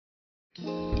We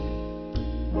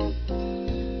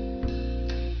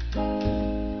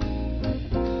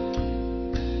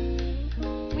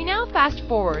now fast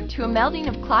forward to a melding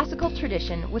of classical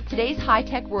tradition with today's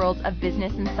high-tech worlds of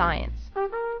business and science.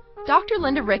 Dr.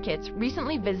 Linda Ricketts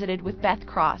recently visited with Beth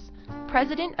Cross,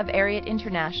 President of Ariat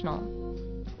International.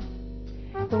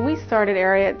 When we started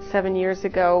Ariat 7 years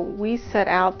ago, we set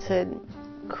out to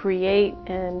create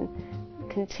and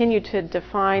continue to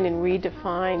define and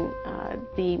redefine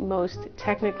the most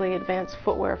technically advanced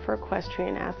footwear for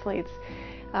equestrian athletes.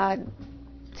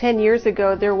 10 years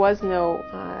ago, there was no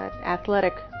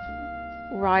athletic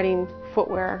riding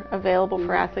footwear available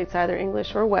for athletes, either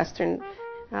English or Western.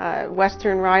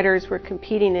 Western riders were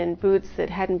competing in boots that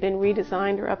hadn't been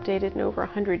redesigned or updated in over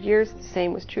 100 years. The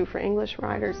same was true for English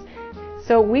riders.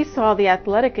 So we saw the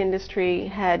athletic industry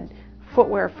had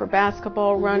footwear for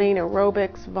basketball, running,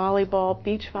 aerobics, volleyball,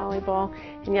 beach volleyball,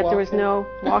 and yet there was no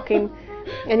walking,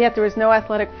 and yet there was no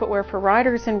athletic footwear for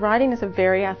riders, and riding is a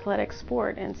very athletic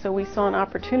sport. And so we saw an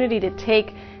opportunity to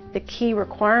take the key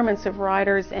requirements of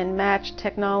riders and match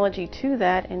technology to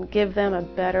that and give them a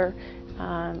better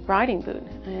riding boot.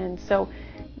 And so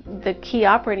the key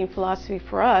operating philosophy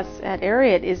for us at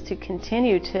Ariat is to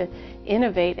continue to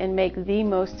innovate and make the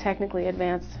most technically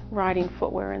advanced riding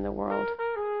footwear in the world.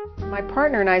 My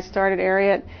partner and I started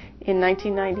Ariat in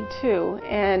 1992,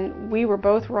 and we were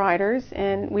both riders,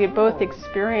 and we had both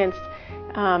experienced,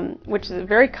 which is a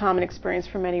very common experience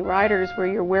for many riders, where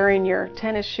you're wearing your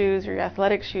tennis shoes or your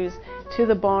athletic shoes to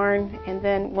the barn, and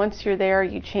then once you're there,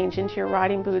 you change into your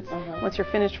riding boots. Once you're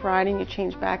finished riding, you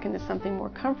change back into something more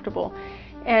comfortable.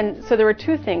 And so there were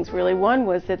two things, really. One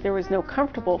was that there was no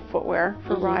comfortable footwear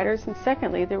for riders, and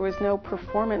secondly, there was no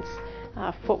performance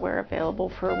footwear available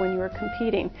for when you were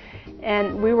competing.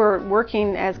 And we were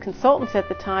working as consultants at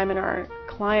the time, and our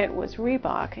client was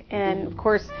Reebok. And of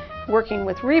course, working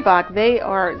with Reebok,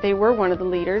 they were one of the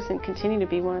leaders and continue to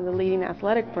be one of the leading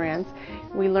athletic brands.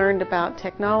 We learned about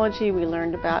technology, we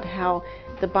learned about how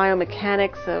the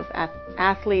biomechanics of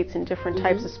athletes in different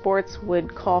types of sports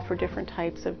would call for different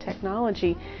types of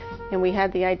technology. And we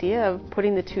had the idea of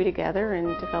putting the two together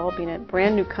and developing a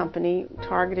brand new company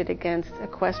targeted against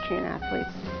equestrian athletes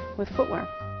with footwear.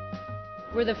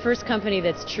 We're the first company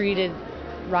that's treated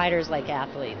riders like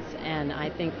athletes, and I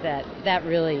think that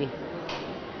really,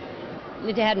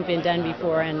 it hadn't been done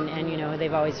before, and you know,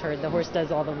 they've always heard the horse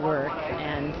does all the work,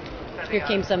 and here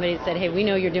came somebody that said, hey, we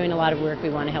know you're doing a lot of work, we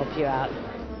want to help you out.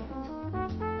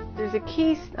 There's a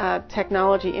key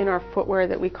technology in our footwear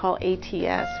that we call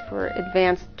ATS, for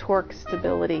Advanced Torque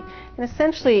Stability. And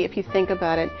essentially, if you think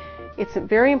about it, it's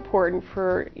very important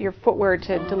for your footwear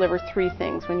to deliver three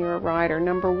things when you're a rider.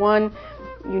 Number one,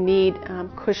 you need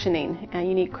cushioning.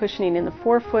 You need cushioning in the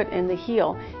forefoot and the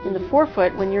heel. In the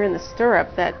forefoot, when you're in the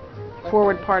stirrup, that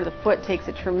forward part of the foot takes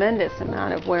a tremendous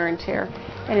amount of wear and tear.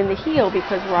 And in the heel,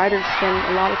 because riders spend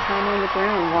a lot of time on the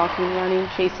ground, walking, running,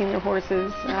 chasing their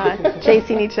horses,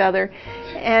 chasing each other.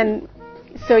 And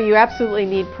so you absolutely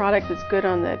need product that's good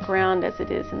on the ground as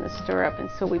it is in the stirrup. And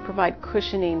so we provide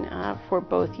cushioning for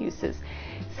both uses.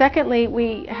 Secondly,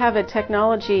 we have a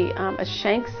technology, a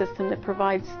shank system that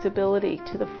provides stability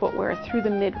to the footwear through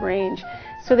the mid-range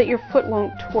so that your foot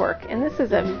won't torque. And this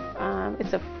is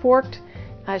it's a forked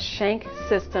shank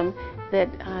system that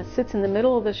sits in the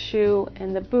middle of the shoe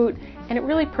and the boot, and it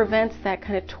really prevents that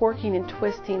kind of torquing and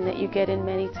twisting that you get in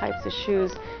many types of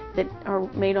shoes that are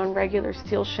made on regular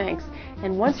steel shanks.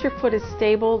 And once your foot is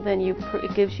stable, then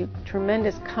it gives you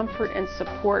tremendous comfort and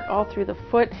support all through the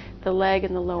foot, the leg,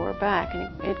 and the lower back.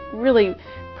 And it really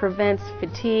prevents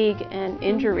fatigue and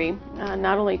injury,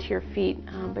 not only to your feet,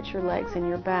 but your legs and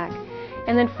your back.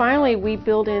 And then finally, we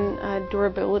build in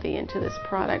durability into this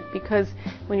product, because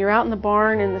when you're out in the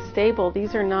barn and the stable,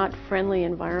 these are not friendly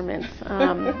environments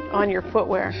on your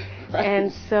footwear.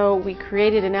 And so we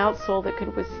created an outsole that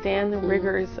could withstand the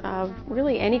rigors of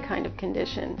really any kind of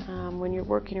condition when you're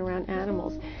working around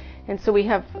animals. And so we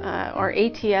have our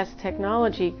ATS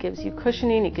technology gives you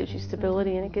cushioning, it gives you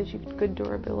stability, and it gives you good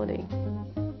durability.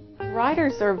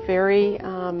 Riders are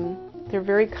they're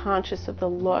very conscious of the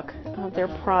look of their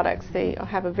products. They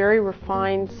have a very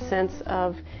refined sense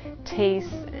of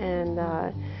taste and,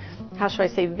 how should I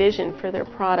say, vision for their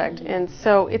product. And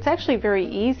so it's actually very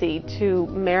easy to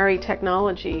marry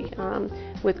technology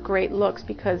with great looks,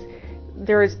 because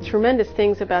there is tremendous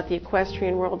things about the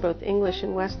equestrian world, both English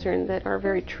and Western, that are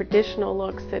very traditional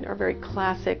looks, that are very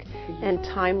classic and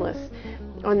timeless.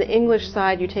 On the English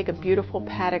side, you take a beautiful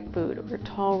paddock boot or a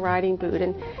tall riding boot,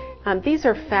 and these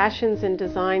are fashions and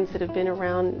designs that have been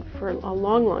around for a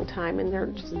long, long time, and they're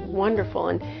just wonderful.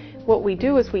 And what we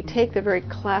do is we take the very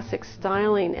classic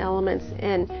styling elements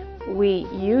and we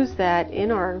use that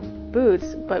in our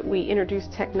boots, but we introduce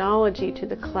technology to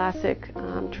the classic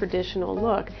traditional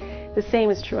look. The same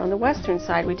is true on the Western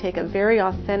side. We take a very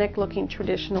authentic looking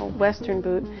traditional Western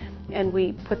boot and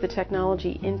we put the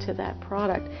technology into that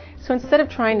product. So instead of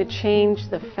trying to change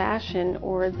the fashion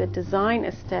or the design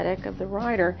aesthetic of the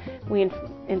rider, we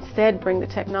instead bring the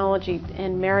technology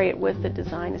and marry it with the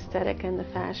design aesthetic and the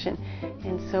fashion.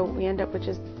 And so we end up with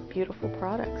just beautiful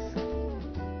products.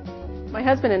 My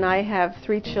husband and I have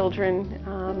 3 children,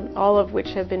 all of which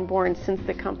have been born since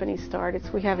the company started.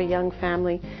 So we have a young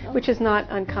family, which is not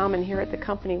uncommon here at the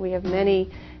company. We have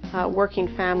many working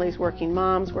families, working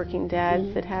moms, working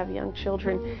dads that have young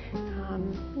children.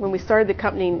 When we started the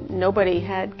company, nobody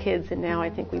had kids, and now I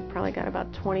think we've probably got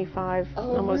about 25,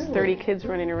 almost 30 kids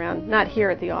running around. Not here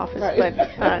at the office, but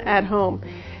at home.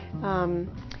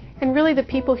 And really the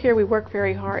people here, we work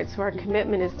very hard, so our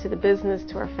commitment is to the business,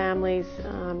 to our families,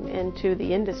 and to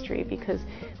the industry, because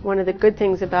one of the good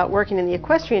things about working in the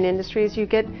equestrian industry is you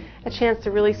get a chance to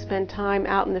really spend time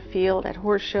out in the field, at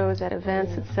horse shows, at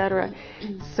events, etc.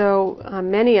 So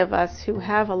many of us who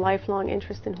have a lifelong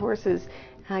interest in horses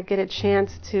get a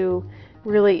chance to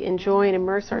really enjoy and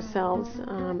immerse ourselves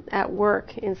at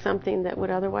work in something that would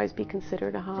otherwise be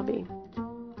considered a hobby.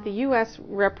 The U.S.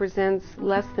 represents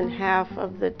less than half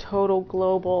of the total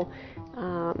global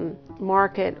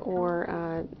market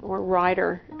or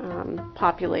rider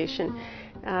population.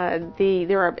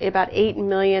 There are about 8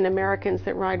 million Americans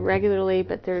that ride regularly,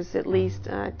 but there's at least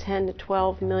 10 to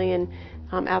 12 million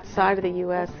outside of the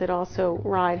U.S. that also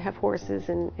have horses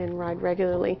and ride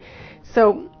regularly.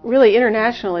 So really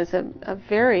international is a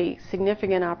very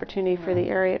significant opportunity for the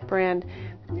Ariat brand.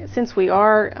 Since we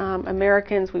are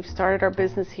Americans, we've started our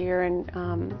business here,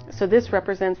 and so this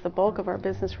represents the bulk of our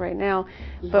business right now,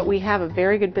 but we have a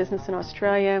very good business in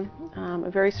Australia, a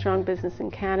very strong business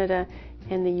in Canada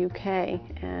and the UK,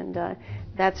 and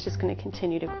that's just going to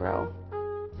continue to grow.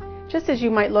 Just as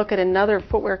you might look at another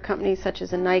footwear company such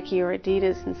as a Nike or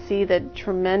Adidas and see the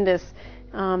tremendous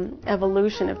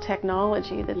evolution of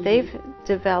technology that they've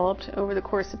developed over the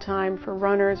course of time for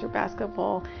runners or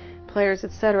basketball players,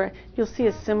 etc., you'll see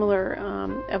a similar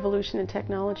evolution in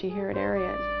technology here at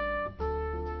Ariat.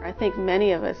 I think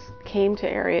many of us came to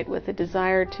Ariat with a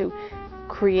desire to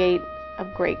create a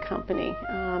great company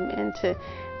and to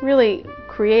really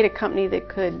create a company that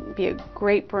could be a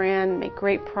great brand, make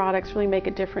great products, really make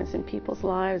a difference in people's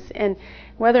lives. And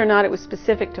whether or not it was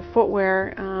specific to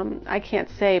footwear, I can't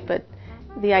say, but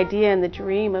the idea and the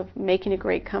dream of making a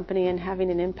great company and having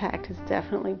an impact has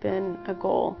definitely been a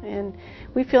goal. And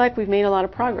we feel like we've made a lot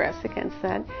of progress against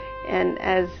that. And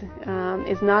as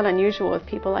is not unusual with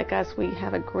people like us, we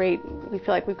feel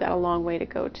like we've got a long way to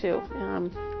go too.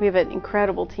 We have an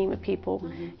incredible team of people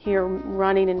here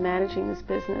running and managing this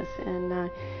business,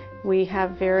 and we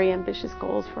have very ambitious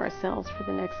goals for ourselves for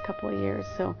the next couple of years.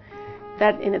 So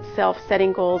that in itself,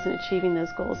 setting goals and achieving those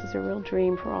goals, is a real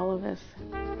dream for all of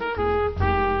us.